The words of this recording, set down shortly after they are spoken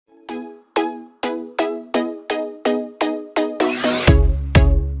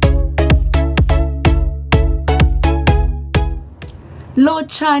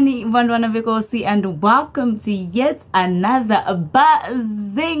Lochani Vandwana Vikosi, and welcome to yet another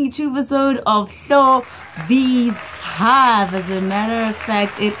buzzing Tubersode of Show These Have. As a matter of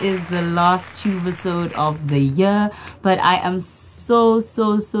fact, it is the last Tubersode of the year, but I am so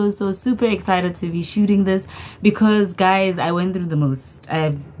super excited to be shooting this because, guys, I went through the most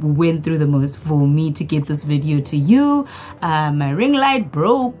for me to get this video to you. My ring light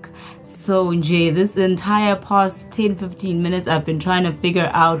broke, so this entire past 10-15 minutes I've been trying to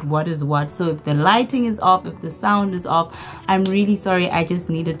figure out what is what. So if the lighting is off, if the sound is off, I'm really sorry. I just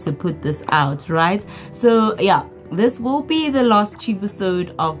needed to put this out, right? So yeah, this will be the last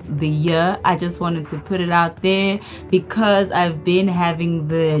Tubersode of the year. I just wanted to put it out there because I've been having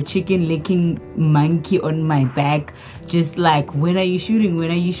the chicken licking monkey on my back, just like, when are you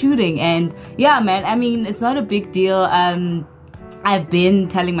shooting? And yeah, man, I mean, it's not a big deal. I've been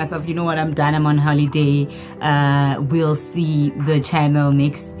telling myself, you know what, I'm done, I'm on holiday, we'll see the channel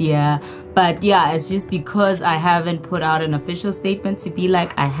next year. But yeah, it's just because I haven't put out an official statement to be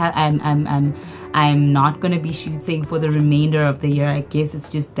like, I'm not gonna be shooting for the remainder of the year. I guess it's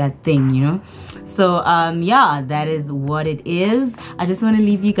just that thing, you know. So yeah, that is what it is. I just want to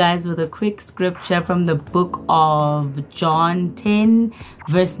leave you guys with a quick scripture from the book of John 10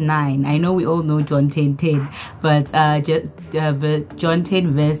 verse 9. I know we all know John 10:10, but John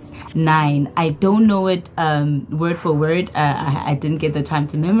 10 verse 9. I don't know it word for word. I didn't get the time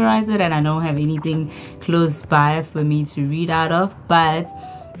to memorize it, and I don't have anything close by for me to read out of, but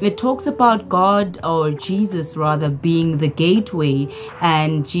it talks about God, or Jesus rather, being the gateway,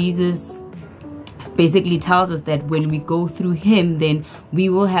 and Jesus basically tells us that when we go through him, then we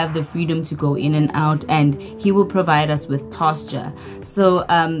will have the freedom to go in and out, and he will provide us with posture. So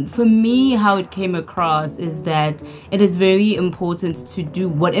for me, how it came across is that it is very important to do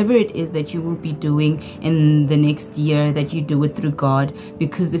whatever it is that you will be doing in the next year, that you do it through God,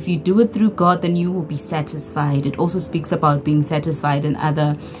 because if you do it through God, then you will be satisfied. It also speaks about being satisfied in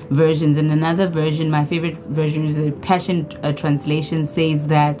other versions. In another version, my favorite version is the Passion translation, says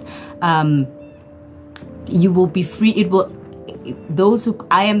that you will be free.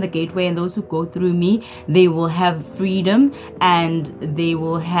 I am the gateway, and those who go through me, they will have freedom, and they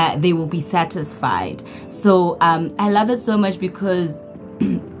will be satisfied. So I love it so much because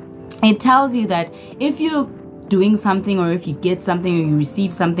it tells you that if you're doing something, or if you get something, or you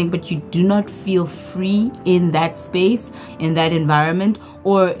receive something, but you do not feel free in that space, in that environment,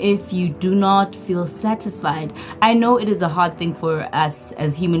 or if you do not feel satisfied. I know it is a hard thing for us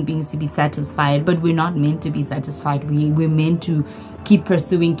as human beings to be satisfied, but we're not meant to be satisfied. We're meant to keep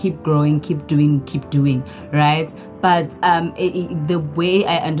pursuing, keep growing, keep doing, right? But the way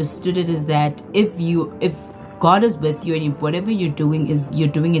I understood it is that if God is with you, and if whatever you're doing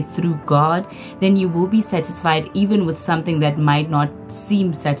it through God, then you will be satisfied, even with something that might not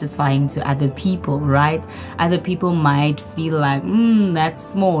seem satisfying to other people, right? Other people might feel like, that's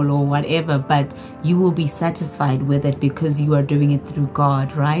small or whatever, but you will be satisfied with it because you are doing it through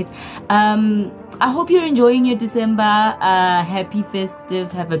God, right? I hope you're enjoying your December. Happy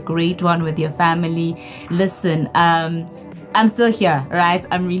festive. Have a great one with your family. Listen, I'm still here, right?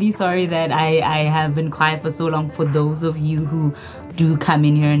 I'm really sorry that I have been quiet for so long. For those of you who do come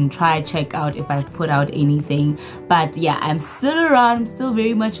in here and try check out if I've put out anything, but yeah, I'm still around. I'm still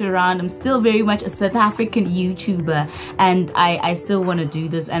very much around. I'm still very much a South African YouTuber, and I still want to do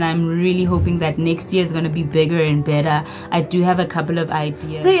this, and I'm really hoping that next year is going to be bigger and better. I do have a couple of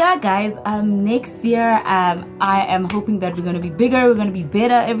ideas. So yeah, guys, next year I am hoping that we're going to be bigger, we're going to be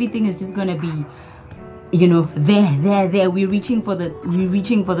better. Everything is just going to be, you know, there. We're reaching for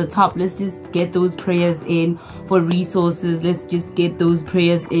the top. Let's just get those prayers in for resources. Let's just get those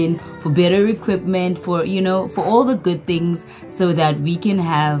prayers in for better equipment, for, you know, for all the good things, so that we can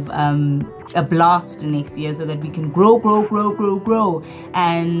have a blast next year, so that we can grow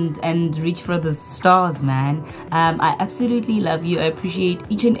and reach for the stars, man. I absolutely love you. I appreciate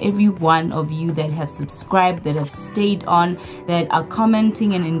each and every one of you that have subscribed, that have stayed on, that are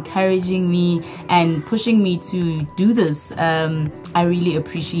commenting and encouraging me and pushing me to do this. I really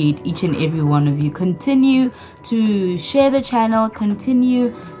appreciate each and every one of you. Continue to share the channel,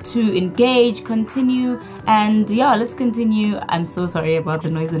 continue to engage, continue, and yeah, let's continue. I'm so sorry about the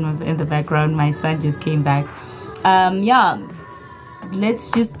noise in the background. My son just came back. Yeah,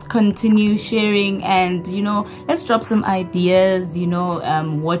 let's just continue sharing, and, you know, let's drop some ideas, you know,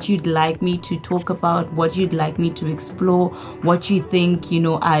 what you'd like me to talk about, what you'd like me to explore, what you think, you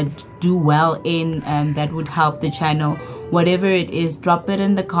know, I'd do well in, that would help the channel. Whatever it is, drop it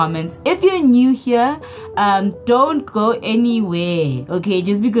in the comments. If you're new here, don't go anywhere, okay?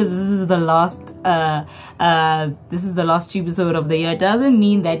 Just because this is the last this is the last Tubersode of the year, doesn't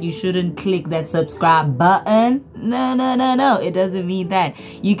mean that you shouldn't click that subscribe button. No, it doesn't mean that.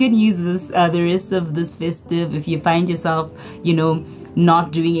 You can use this the rest of this festive if you find yourself, you know,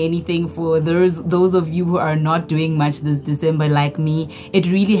 not doing anything. For those of you who are not doing much this December like me, it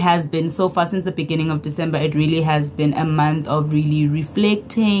really has been, so far since the beginning of December, it really has been a month of really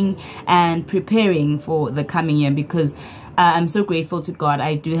reflecting and preparing for the coming year, because I'm so grateful to God.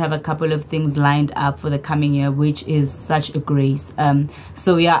 I do have a couple of things lined up for the coming year, which is such a grace.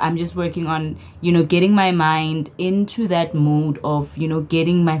 So yeah, I'm just working on, you know, getting my mind into that mode of, you know,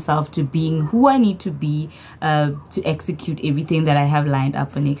 getting myself to being who I need to be to execute everything that I have lined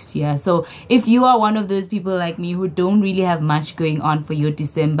up for next year. So if you are one of those people like me who don't really have much going on for your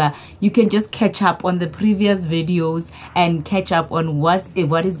December, you can just catch up on the previous videos and catch up on what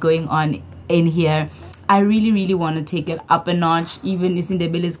is going on in here. I really want to take it up a notch. Even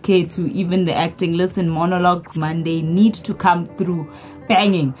Isindebele's K2, even the acting. Listen, monologues Monday need to come through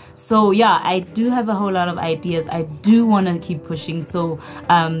banging. So yeah, I do have a whole lot of ideas. I do want to keep pushing. So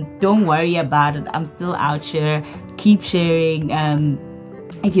don't worry about it. I'm still out here. Keep sharing.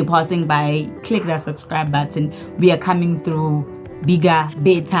 If you're passing by, click that subscribe button. We are coming through bigger,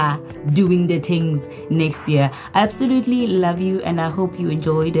 better, doing the things next year. I absolutely love you, and I hope you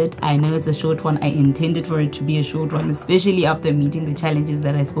enjoyed it. I know it's a short one. I intended for it to be a short one, especially after meeting the challenges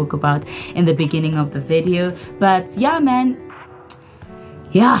that I spoke about in the beginning of the video. But yeah, man,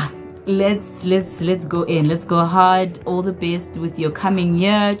 yeah, let's go in. Let's go hard. All the best with your coming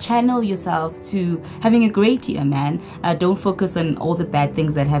year. Channel yourself to having a great year, man. Don't focus on all the bad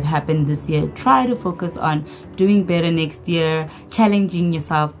things that have happened this year. Try to focus on doing better next year, challenging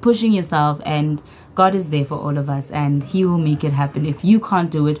yourself, pushing yourself, and God is there for all of us, and He will make it happen. If you can't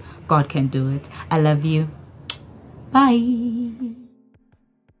do it, God can do it. I love you. Bye.